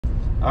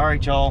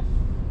Alright y'all,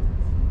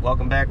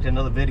 welcome back to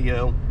another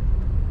video.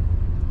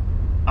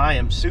 I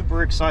am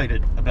super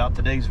excited about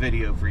today's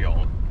video for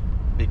y'all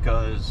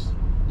because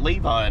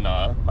Levi and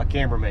I, my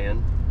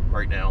cameraman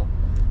right now,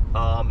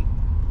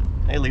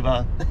 hey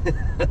Levi,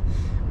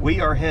 we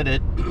are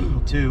headed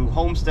to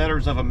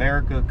Homesteaders of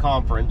America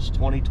Conference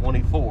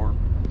 2024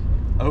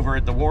 over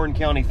at the Warren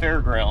County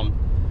Fairground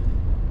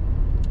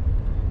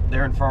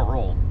there in Front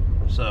Royal,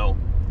 so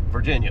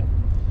Virginia.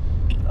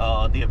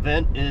 The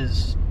event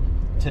is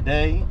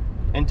today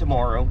and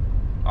tomorrow,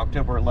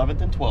 October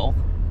 11th and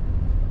 12th,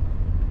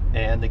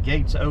 and the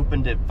gates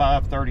opened at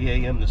 5:30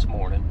 a.m. this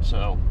morning,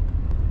 so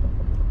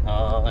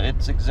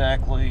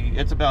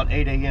it's about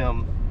 8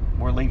 a.m.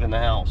 we're leaving the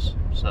house.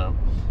 So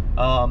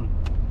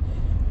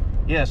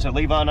yeah, so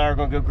Levi and I are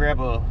going to go grab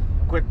a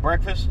quick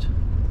breakfast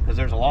because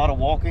there's a lot of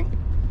walking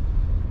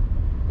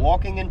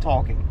and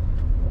talking.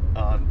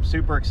 I'm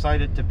super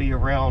excited to be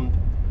around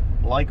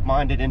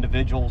like-minded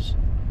individuals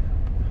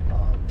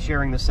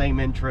sharing the same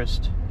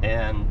interest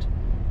and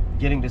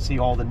getting to see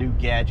all the new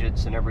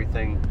gadgets and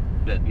everything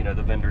that, you know,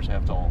 the vendors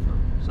have to offer.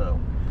 So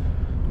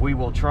we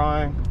will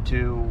try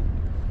to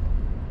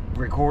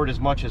record as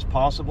much as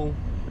possible.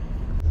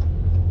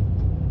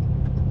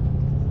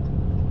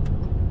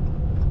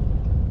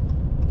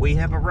 We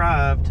have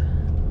arrived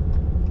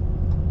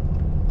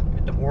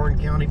at the Warren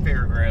County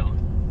Fairground.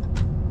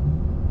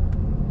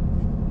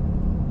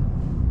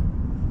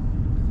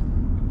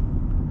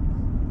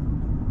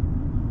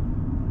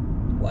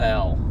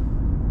 Wow.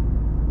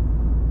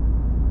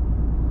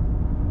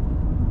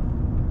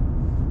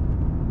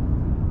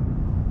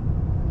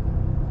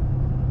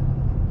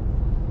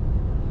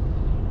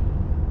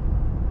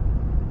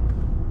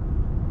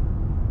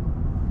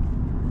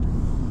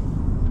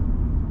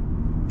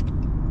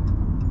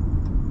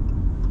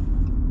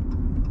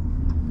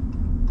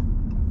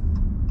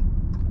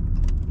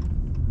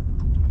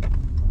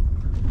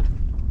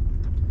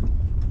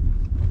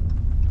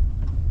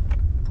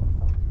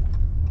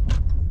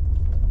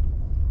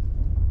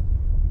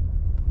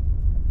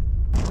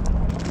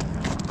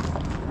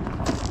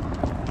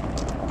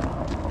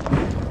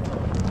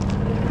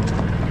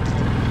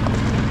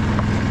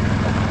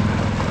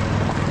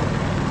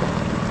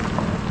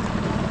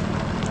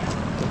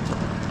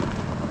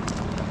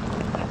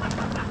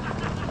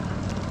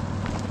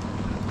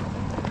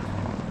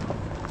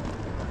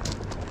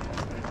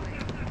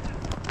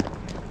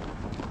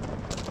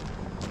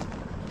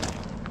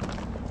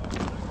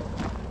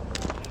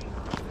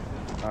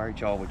 Alright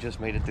y'all, we just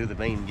made it through the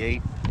main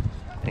gate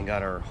and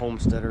got our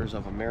Homesteaders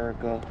of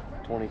America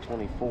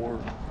 2024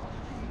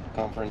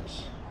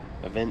 conference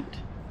event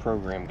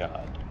program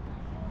guide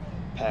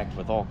packed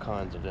with all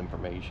kinds of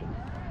information.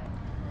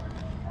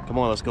 Come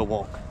on, let's go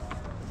walk.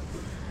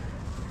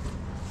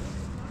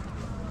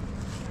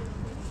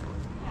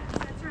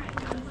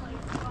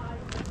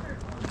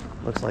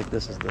 Looks like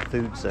this is the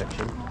food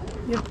section.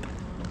 Yep.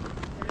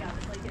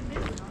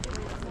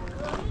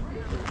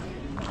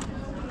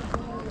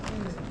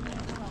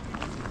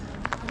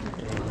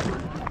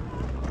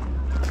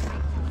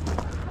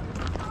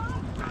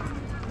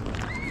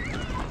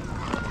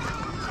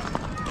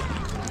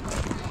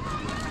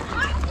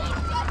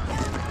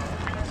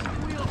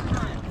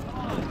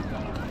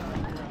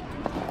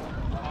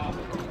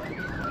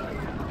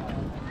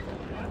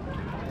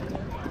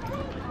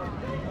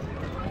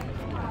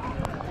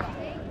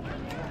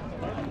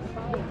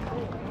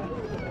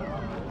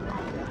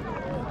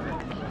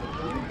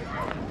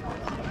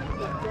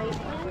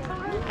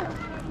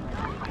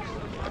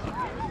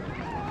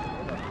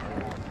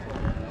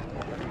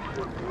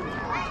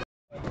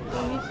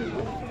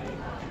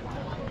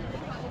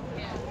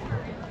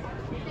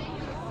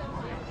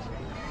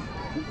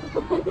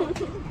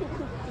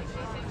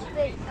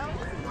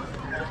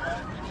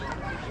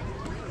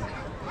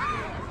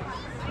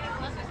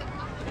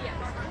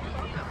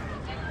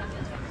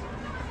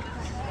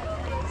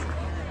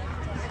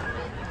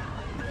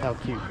 How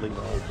cute, Levi.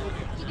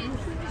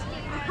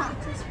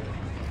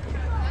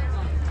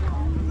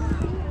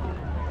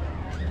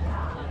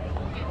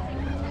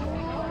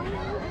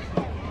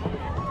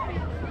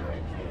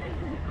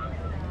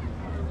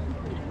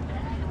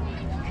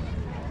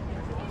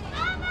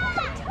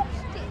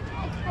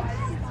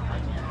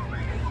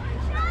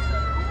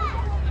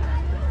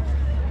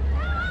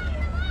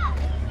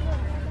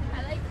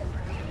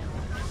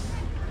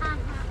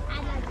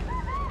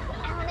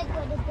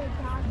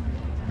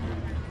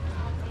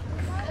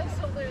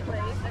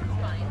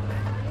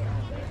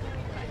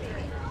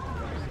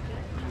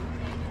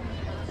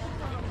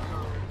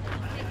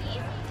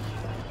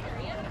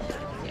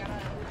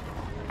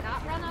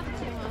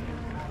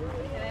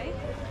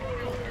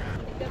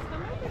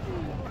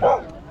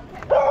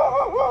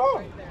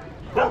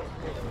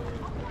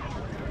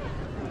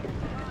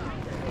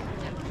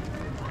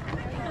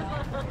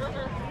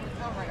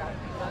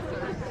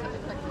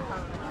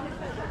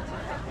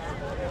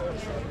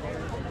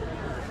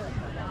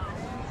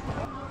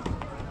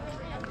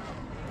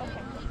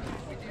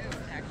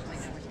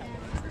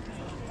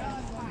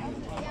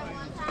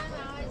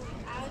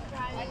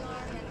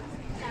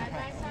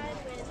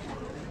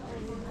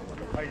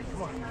 Heidi,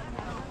 come on.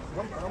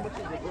 How much is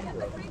the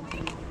window?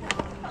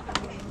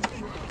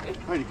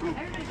 Heidi, come on.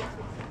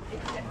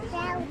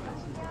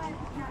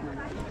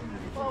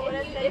 Well,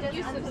 if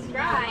you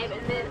subscribe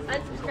and then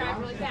unsubscribe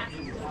really fast.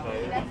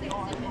 That's it.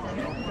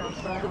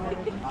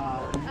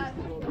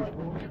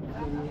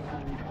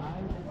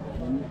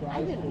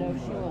 I didn't know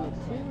she wanted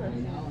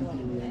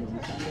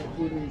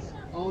two. It is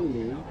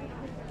only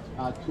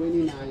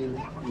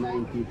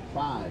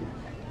 $29.95.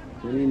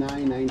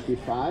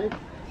 $29.95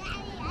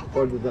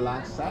 for the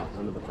deluxe set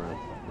on the front.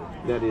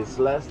 That is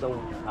less than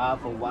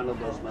half of one of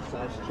those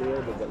massage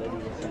chairs that the lady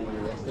was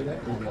saying yesterday.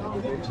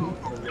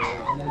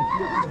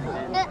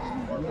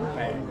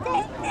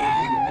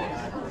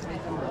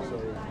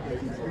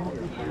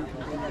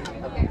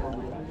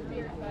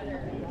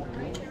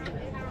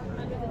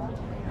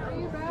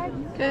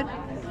 Good.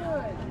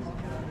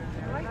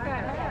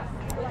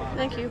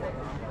 Thank you. You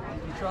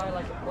try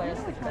like a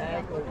plastic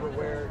bag over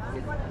where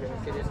you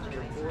get into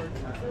your board.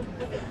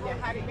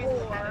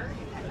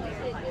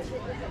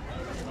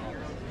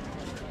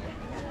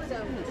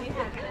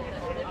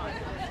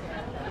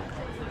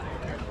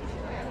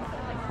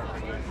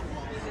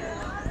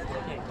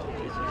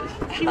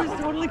 She was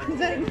totally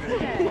content.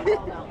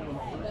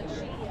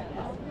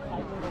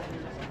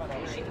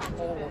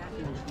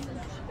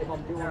 If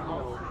I'm doing,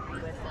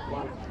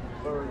 like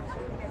birds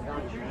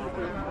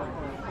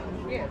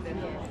yeah, then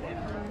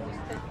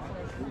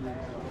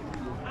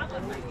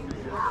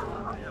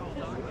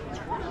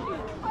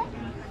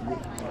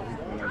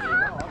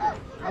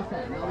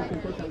Okay, now we can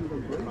put a little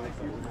break.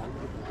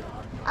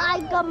 I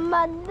got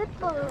my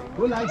nipple.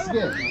 Who likes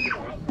gifts?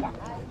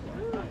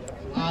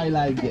 I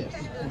like gifts.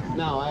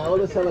 Now, I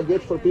always have a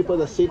gift for people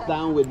that sit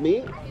down with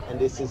me, and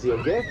this is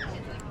your gift.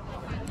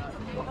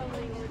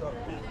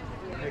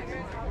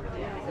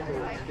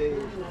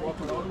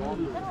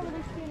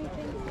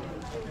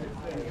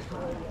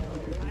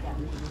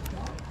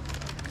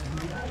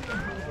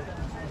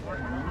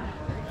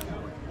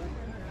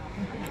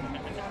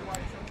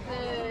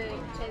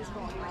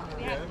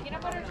 We have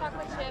peanut butter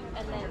chocolate chip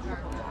and then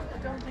I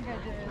don't think I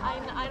did.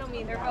 I don't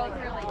mean they're both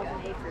really good.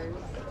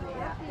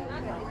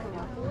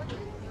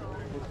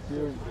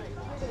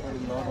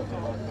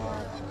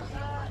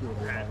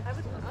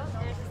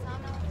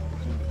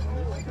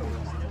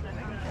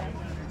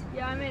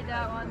 Yeah, I made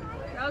that one.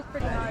 That was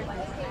pretty hard.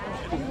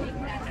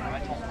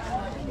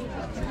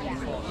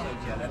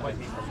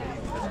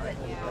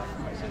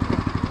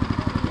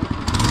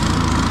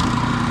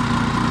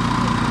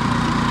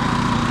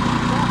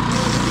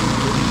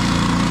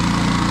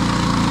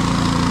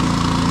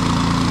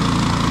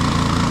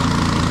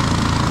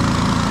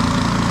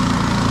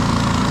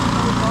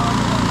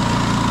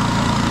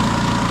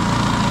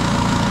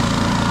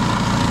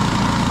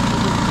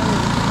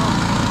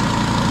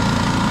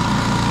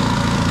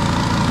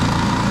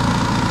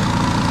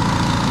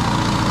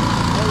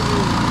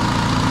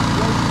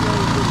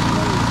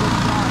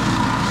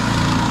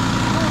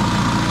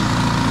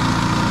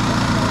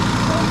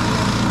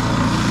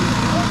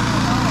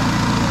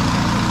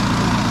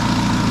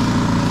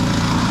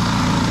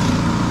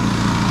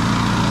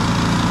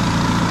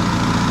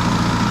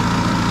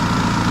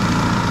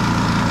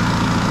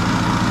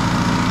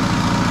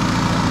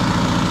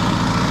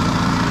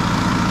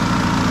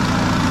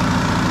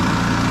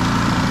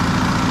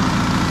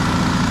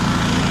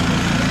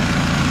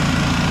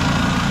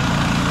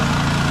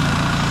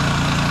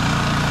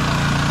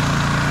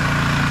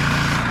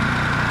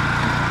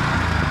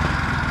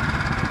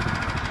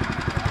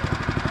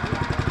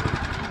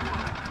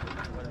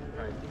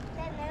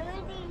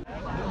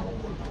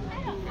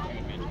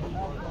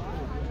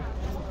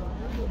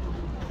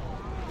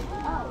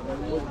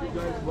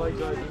 What do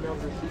you guys like email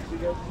receipts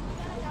again?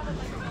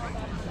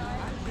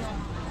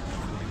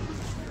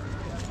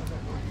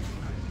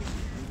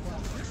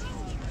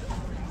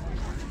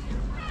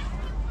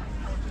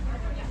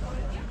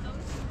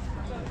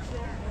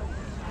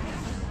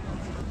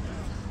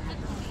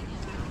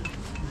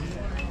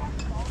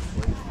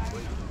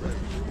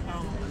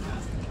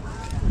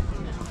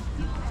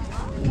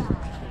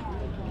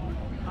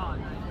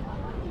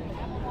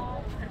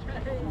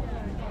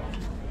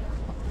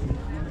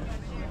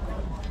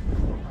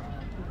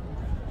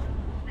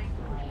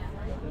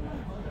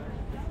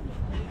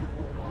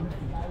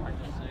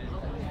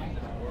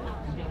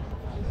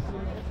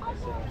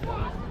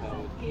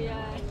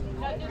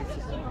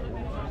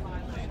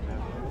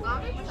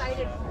 I'm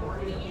excited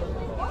for you.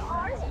 What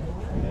are you?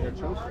 They're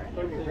toasted.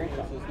 Throw your drink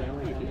sauces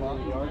down. You can walk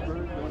the yard.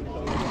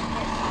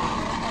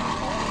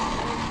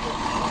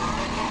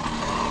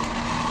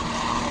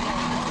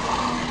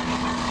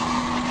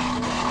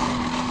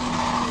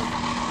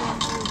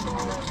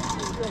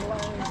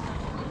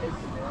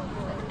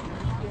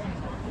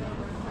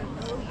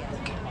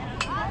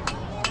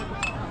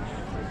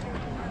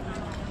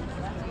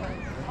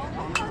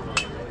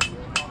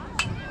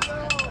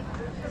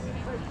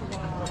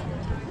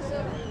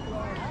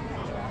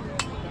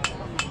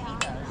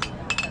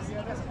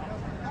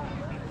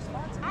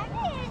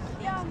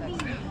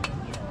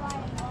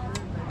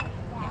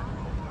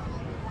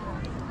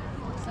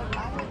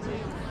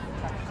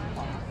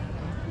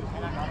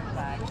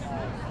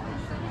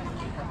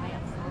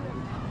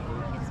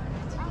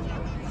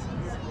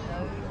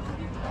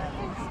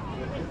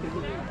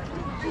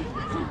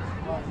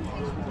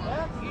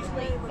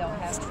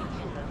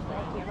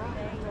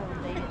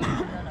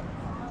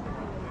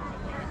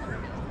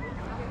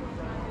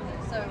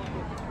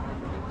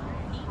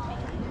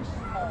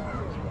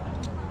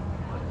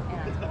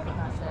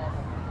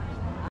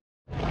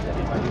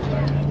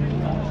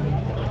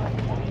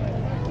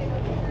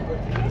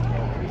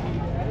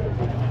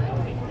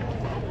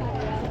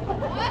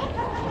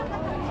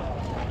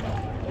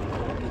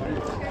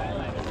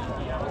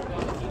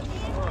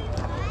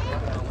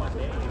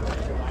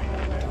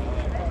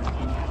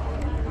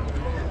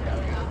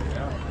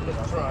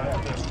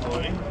 this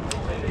way.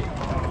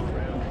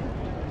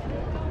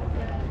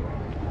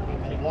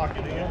 We'll lock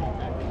it in.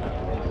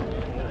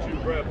 Let you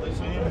grab this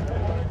in.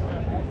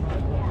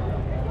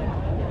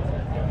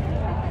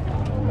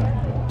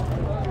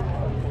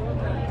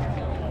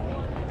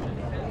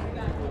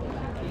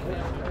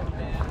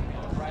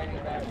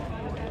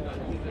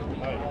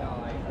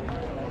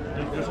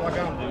 Just like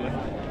I'm doing.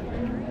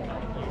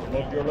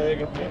 Lift your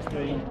leg up against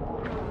me.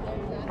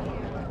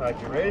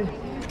 Alright, you ready?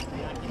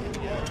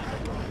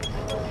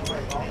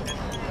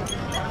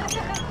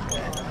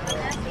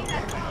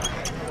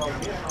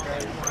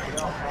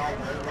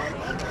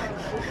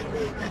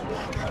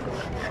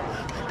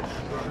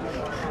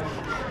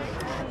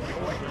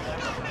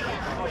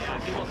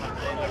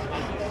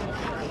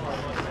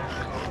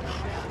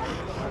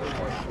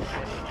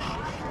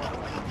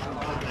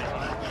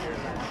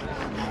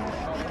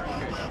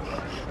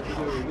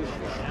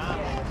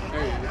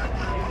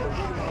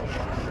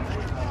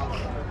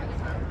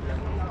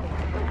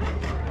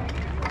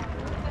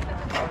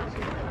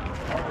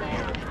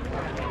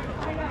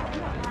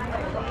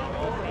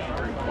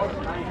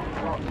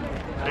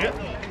 Yep.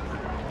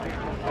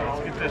 Let's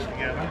get this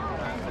together.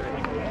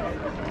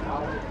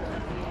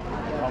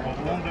 What we're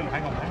going to do,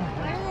 hang on.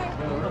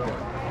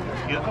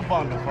 Let's get the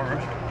bundle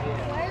first.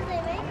 Where do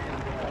they make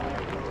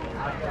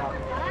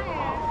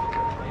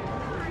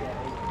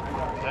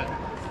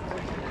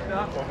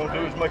What we're going to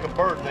do is make a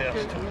bird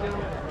nest. You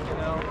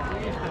know,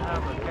 we used to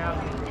have a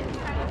cabin.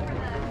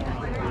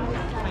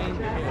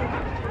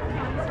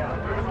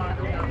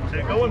 See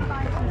it going?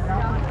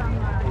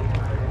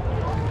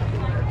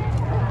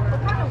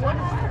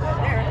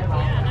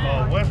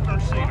 Western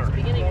cedar.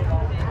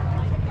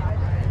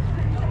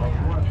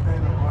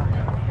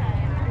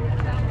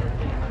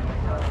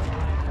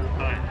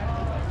 Alright.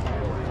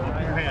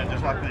 Open your hand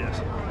just like this.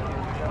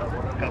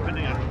 Cup it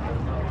in.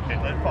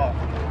 Can't let it fall.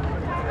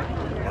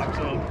 Like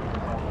so.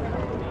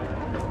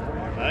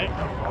 Alright.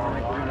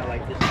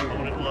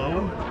 Hold it low.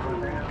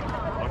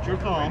 Watch your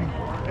thumb.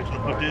 It's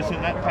going to put this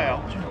in that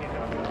pouch.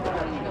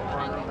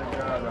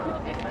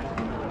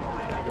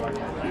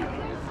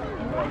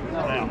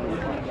 Now,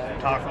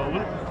 talk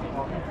over it.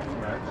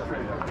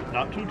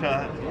 Not too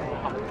tight.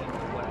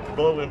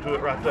 Blow into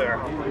it right there.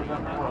 A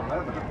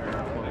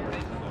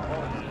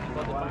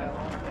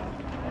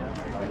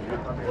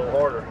little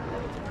harder.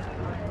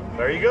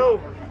 There you go.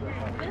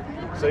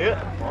 See it?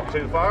 See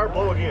the fire?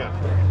 Blow again.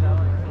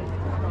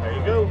 There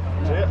you go.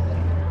 See it?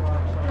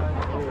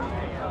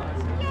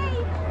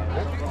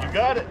 You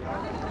got it.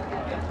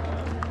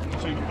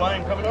 See the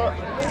flame coming up?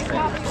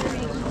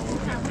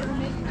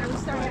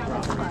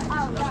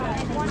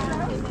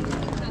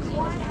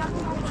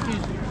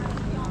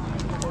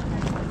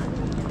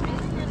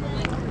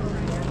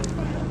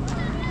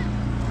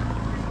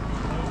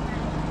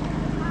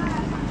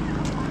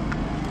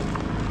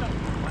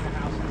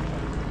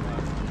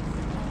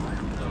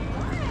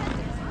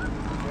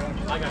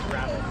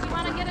 You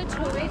want to get a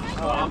toy?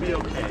 Oh, I'll be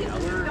okay.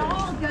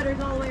 All gutters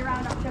all the way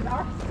around up because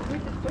ours, we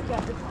just put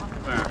gutters on.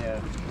 Yeah.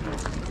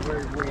 We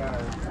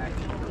are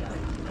actually.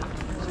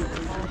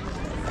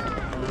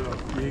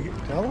 You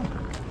tell them.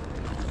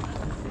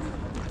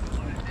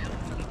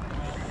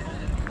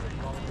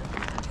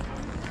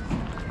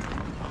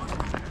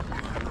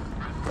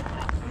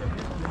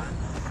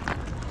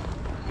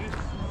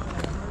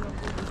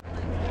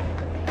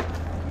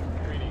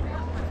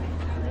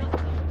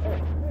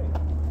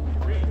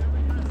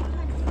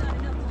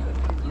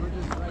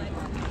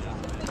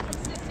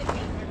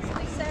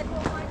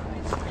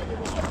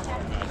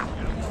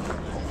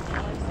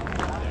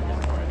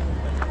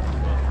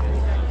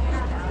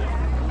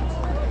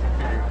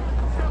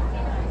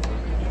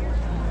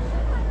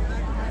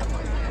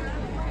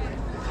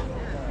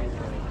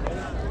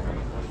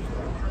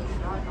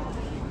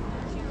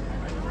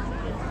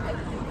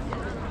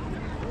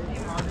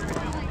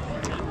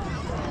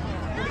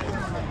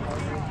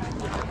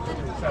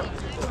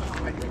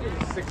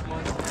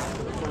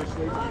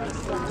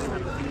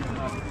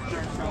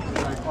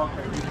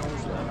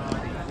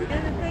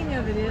 And the thing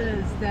of it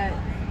is that,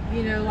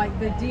 you know, like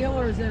the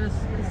dealer's in a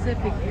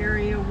specific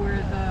area where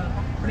the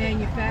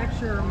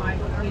manufacturer might,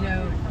 you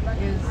know,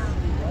 is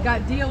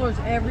got dealers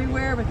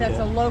everywhere, but that's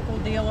a local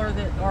dealer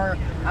that, or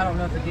I don't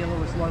know if the dealer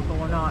was local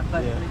or not,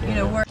 but you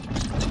know, where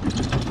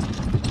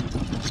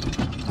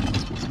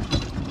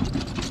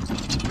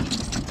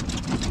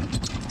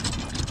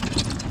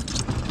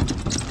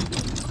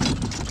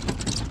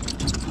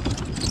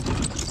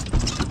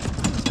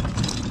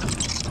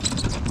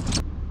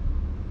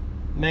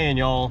man,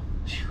 y'all,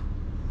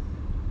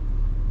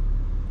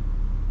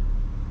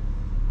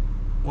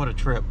 what a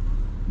trip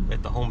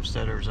at the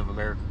Homesteaders of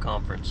America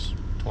Conference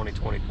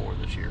 2024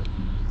 this year.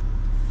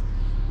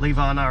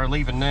 Levi and I are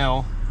leaving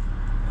now,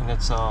 and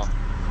it's after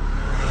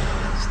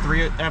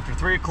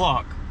 3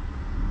 o'clock.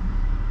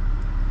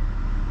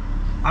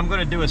 I'm going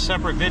to do a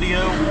separate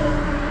video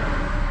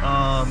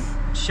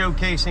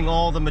showcasing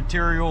all the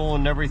material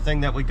and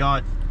everything that we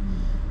got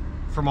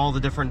from all the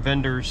different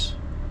vendors.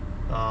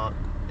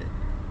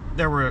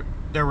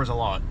 There was a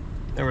lot.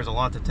 There was a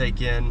lot to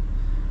take in.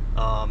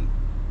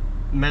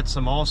 met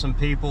some awesome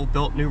people,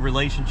 built new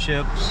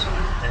relationships,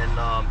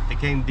 and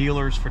became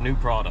dealers for new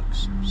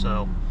products.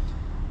 So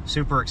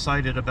super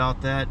excited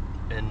about that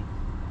and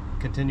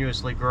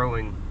continuously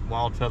growing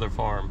Wild Feather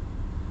Farm.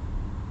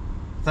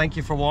 Thank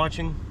you for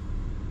watching.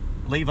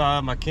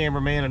 Levi, my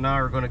cameraman, and I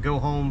are going to go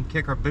home,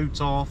 kick our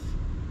boots off,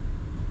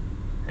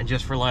 and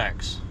just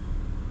relax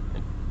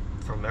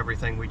from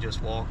everything we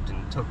just walked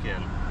and took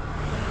in.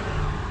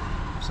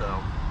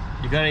 So,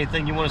 you got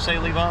anything you want to say,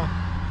 Levi?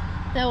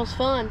 That was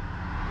fun.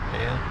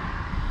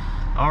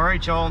 Yeah. All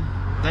right, y'all.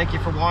 Thank you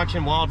for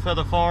watching Wild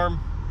Feather Farm.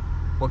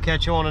 We'll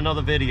catch you on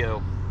another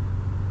video.